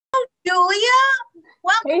Julia.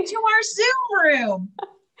 Welcome Hey, to our Zoom room.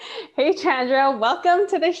 hey, Chandra, welcome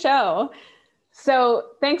to the show. So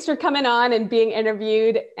thanks for coming on and being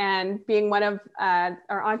interviewed and being one of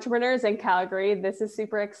our entrepreneurs in Calgary. This is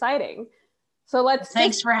super exciting. So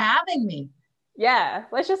Thanks for having me.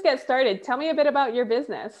 let's just get started. Tell me a bit about your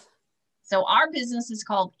business. So our business is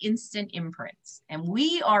called Instant Imprints, and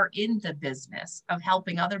we are in the business of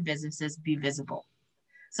helping other businesses be visible.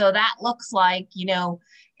 So that looks like,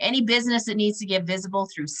 any business that needs to get visible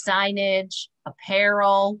through signage,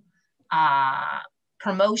 apparel,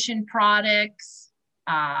 promotion products.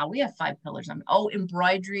 We have 5 pillars.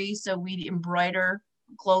 Embroidery. So we embroider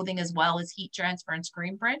clothing as well as heat transfer and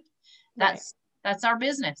screen print. That's our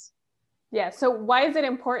business. Yeah. So why is it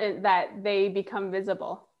important that they become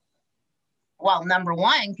visible? Well, number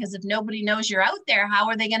one, because if nobody knows you're out there, how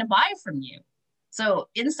are they going to buy from you? So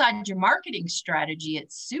inside your marketing strategy,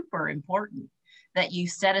 it's super important that you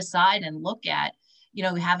set aside and look at,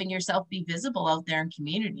 having yourself be visible out there in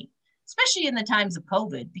community, especially in the times of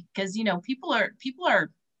COVID, because, people are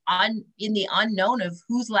in the unknown of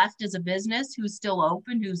who's left as a business, who's still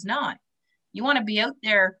open, who's not. You want to be out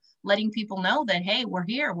there letting people know that, hey, we're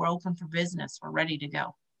here, we're open for business, we're ready to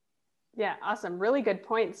go. Yeah, awesome. Really good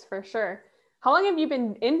points for sure. How long have you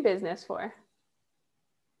been in business for?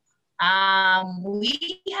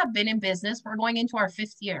 We have been in business. We're going into our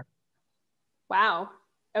 5th year. Wow.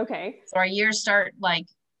 Okay. So our years start like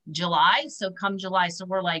July. So come July. So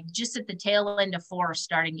we're like just at the tail end of 4,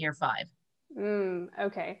 starting year 5.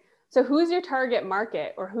 Okay. So who's your target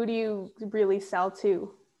market, or who do you really sell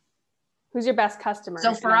to? Who's your best customer?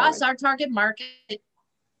 So for us, our target market,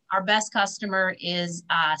 our best customer is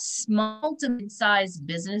small to mid-sized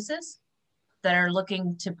businesses that are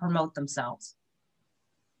looking to promote themselves.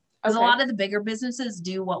 Because a lot of the bigger businesses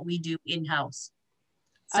do what we do in-house.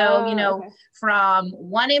 So, from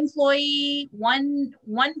one employee, one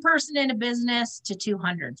person in a business to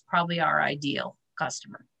 200 is probably our ideal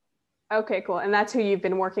customer. Okay, cool. And that's who you've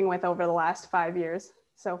been working with over the last 5 years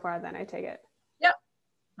so far, then I take it. Yep.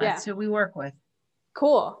 That's who we work with.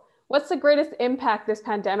 Cool. What's the greatest impact this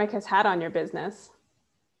pandemic has had on your business?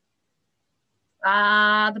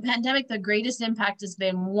 The pandemic, the greatest impact has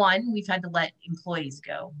been, one, we've had to let employees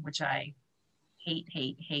go, which I hate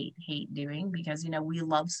doing because, we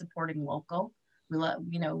love supporting local. We love,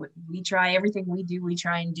 we try everything we do. We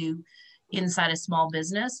try and do inside a small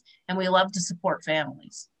business, and we love to support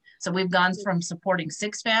families. So we've gone from supporting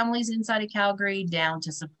 6 families inside of Calgary down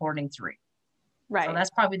to supporting 3. Right. So that's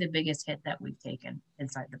probably the biggest hit that we've taken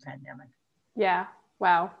inside the pandemic. Yeah.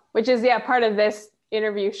 Wow. Which is, part of this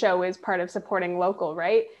interview show is part of supporting local,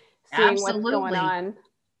 right? Seeing Absolutely. What's going on.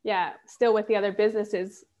 Yeah. Still with the other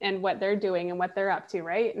businesses and what they're doing and what they're up to,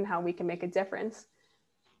 right? And how we can make a difference.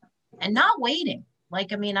 And not waiting. I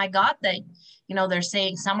got that, they're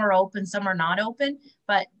saying some are open, some are not open,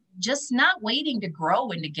 but just not waiting to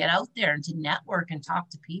grow and to get out there and to network and talk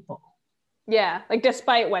to people. Yeah. Like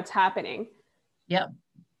despite what's happening. Yep.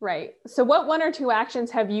 Right. So what 1 or 2 actions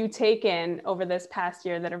have you taken over this past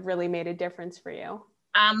year that have really made a difference for you?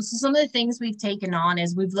 So some of the things we've taken on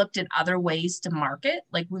is we've looked at other ways to market.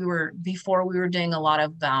 Like before we were doing a lot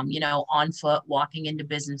of, on foot walking into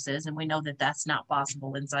businesses, and we know that that's not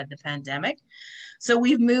possible inside the pandemic. So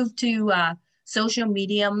we've moved to social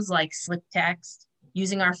mediums like Slick Text,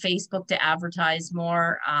 using our Facebook to advertise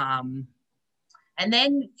more. And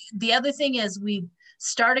then the other thing is we've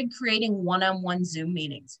started creating one-on-one Zoom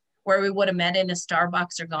meetings where we would have met in a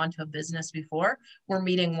Starbucks or gone to a business before. We're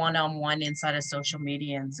meeting one-on-one inside of social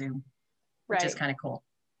media and Zoom, which is kind of cool.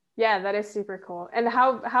 Yeah, that is super cool. And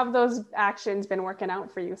how have those actions been working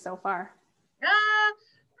out for you so far?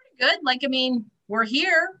 Pretty good. We're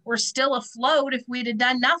here. We're still afloat. If we'd have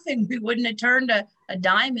done nothing, we wouldn't have turned a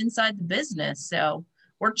dime inside the business. So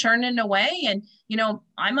we're churning away. And,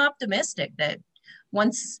 I'm optimistic that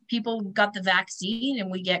once people got the vaccine and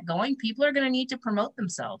we get going, people are going to need to promote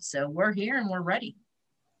themselves. So we're here and we're ready.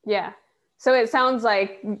 Yeah. So it sounds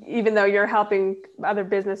like even though you're helping other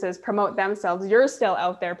businesses promote themselves, you're still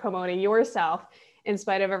out there promoting yourself in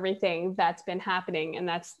spite of everything that's been happening. And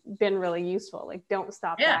that's been really useful. Like, don't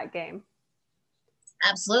stop that game.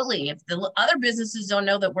 Absolutely. If the other businesses don't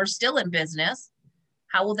know that we're still in business,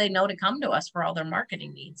 how will they know to come to us for all their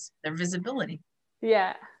marketing needs, their visibility?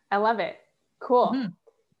 Yeah, I love it. Cool. Mm-hmm.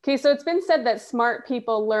 Okay, so it's been said that smart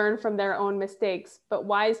people learn from their own mistakes, but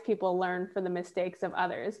wise people learn from the mistakes of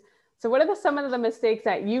others. So what are some of the mistakes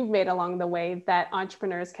that you've made along the way that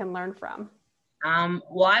entrepreneurs can learn from?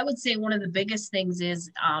 Well, I would say one of the biggest things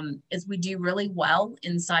is we do really well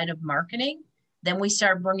inside of marketing. Then we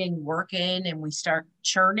start bringing work in and we start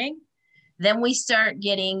churning. Then we start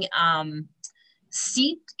getting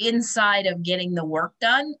seeped inside of getting the work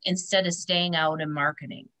done instead of staying out and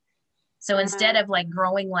marketing. So instead of like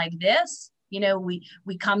growing like this, you know, we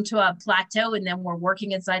come to a plateau and then we're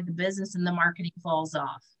working inside the business and the marketing falls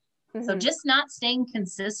off. Mm-hmm. So just not staying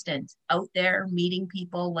consistent out there, meeting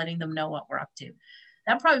people, letting them know what we're up to.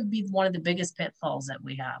 That'd probably be one of the biggest pitfalls that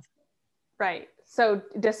we have. Right. So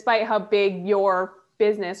despite how big your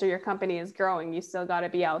business or your company is growing, you still got to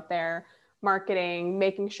be out there marketing,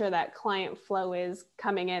 making sure that client flow is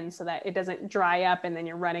coming in so that it doesn't dry up and then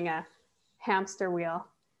you're running a hamster wheel.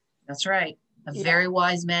 That's right. A very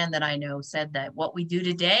wise man that I know said that what we do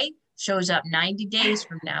today shows up 90 days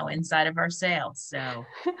from now inside of our sales. So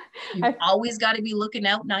you've always got to be looking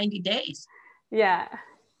out 90 days. Yeah.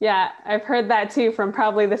 Yeah. I've heard that too from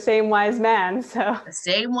probably the same wise man. So the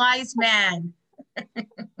same wise man.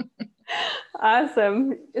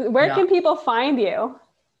 Awesome. Where can people find you?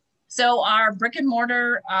 So our brick and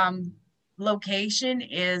mortar location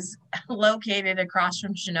is located across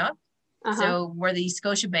from Chinook. So where the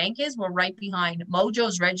Scotia Bank is, we're right behind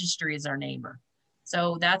Mojo's Registry is our neighbor.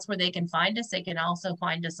 So that's where they can find us. They can also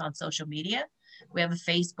find us on social media. We have a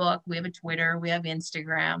Facebook, we have a Twitter, we have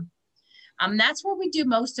Instagram. That's where we do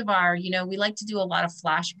most of our, you know, we like to do a lot of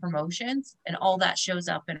flash promotions, and all that shows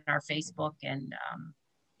up in our Facebook and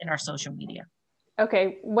in our social media.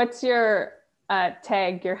 Okay. What's your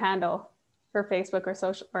tag, your handle for Facebook or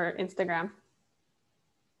social or Instagram?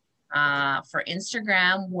 For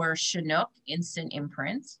Instagram, we're Chinook Instant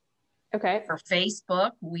Imprints. Okay. For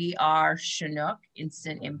Facebook, we are Chinook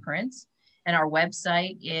Instant Imprints. And our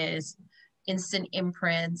website is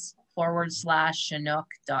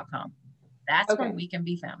instantimprints.com/Chinook.com. That's where we can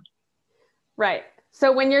be found. Right.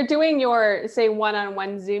 So when you're doing your, say,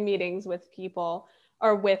 one-on-one Zoom meetings with people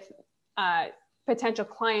or with potential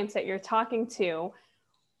clients that you're talking to,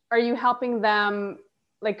 are you helping them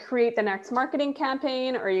like create the next marketing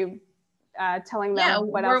campaign? Or are you telling them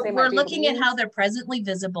what else they might be able to use? We're looking at how they're presently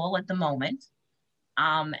visible at the moment.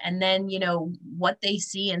 And then, you know, what they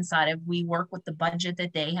see inside of, we work with the budget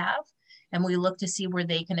that they have, and we look to see where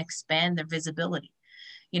they can expand their visibility.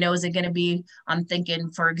 You know, is it going to be, I'm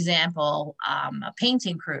thinking, for example, a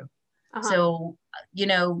painting crew. So, you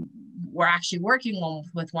know, we're actually working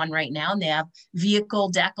with one right now, and they have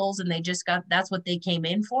vehicle decals, and they just got, that's what they came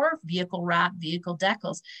in for, vehicle wrap, vehicle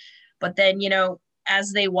decals. But then, you know,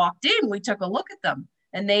 as they walked in, we took a look at them,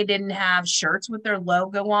 and they didn't have shirts with their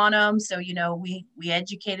logo on them. So, you know, we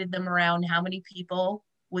educated them around how many people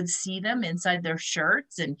would see them inside their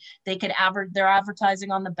shirts, and they could they're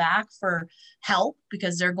advertising on the back for help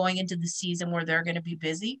because they're going into the season where they're going to be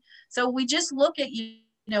busy. So we just look at, you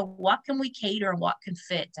know, what can we cater and what can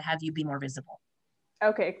fit to have you be more visible.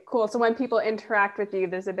 Okay, cool. So when people interact with you,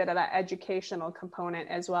 there's a bit of that educational component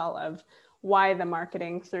as well of why the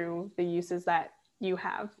marketing through the uses that you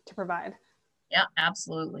have to provide. Yeah,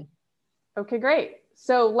 absolutely. Okay, great.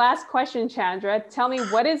 So last question, Chandra, tell me,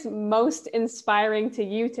 what is most inspiring to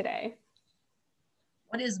you today?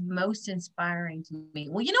 What is most inspiring to me?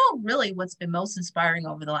 Well, you know, really what's been most inspiring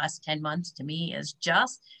over the last 10 months to me is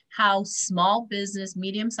just how small business,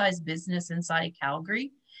 medium-sized business inside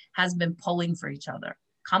Calgary has been pulling for each other,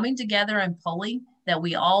 coming together and pulling, that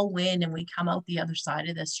we all win and we come out the other side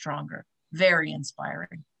of this stronger. Very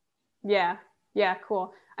inspiring. Yeah. Yeah.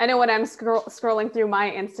 Cool. I know when I'm scrolling through my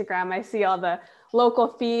Instagram, I see all the local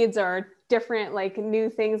feeds or different like new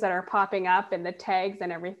things that are popping up and the tags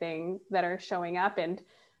and everything that are showing up. And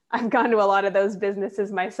I've gone to a lot of those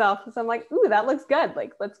businesses myself. So I'm like, ooh, that looks good.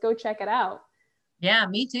 Like, let's go check it out. Yeah,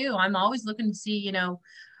 me too. I'm always looking to see, you know,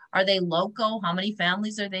 are they local? How many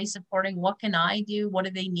families are they supporting? What can I do? What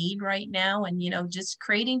do they need right now? And, you know, just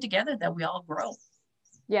creating together that we all grow.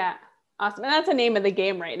 Yeah. Awesome. And that's the name of the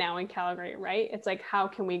game right now in Calgary, right? It's like, how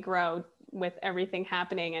can we grow with everything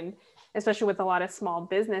happening? And especially with a lot of small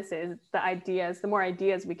businesses, the more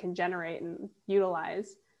ideas we can generate and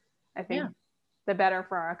utilize, I think the better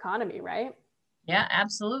for our economy, right? Yeah,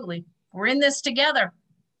 absolutely. We're in this together.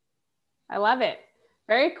 I love it.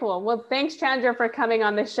 Very cool. Well, thanks, Chandra, for coming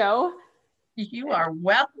on the show. You are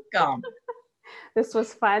welcome. This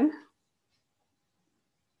was fun.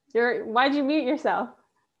 Why'd you mute yourself?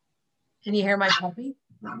 Can you hear my puppy?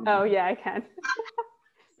 Oh, yeah, I can.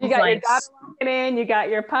 You got your daughter walking in, you got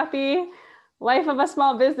your puppy. Life of a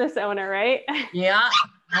small business owner, right? Yeah,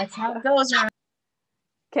 that's how it goes.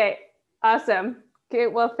 Okay, awesome. Okay,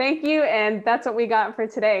 well, thank you. And that's what we got for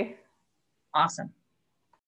today. Awesome.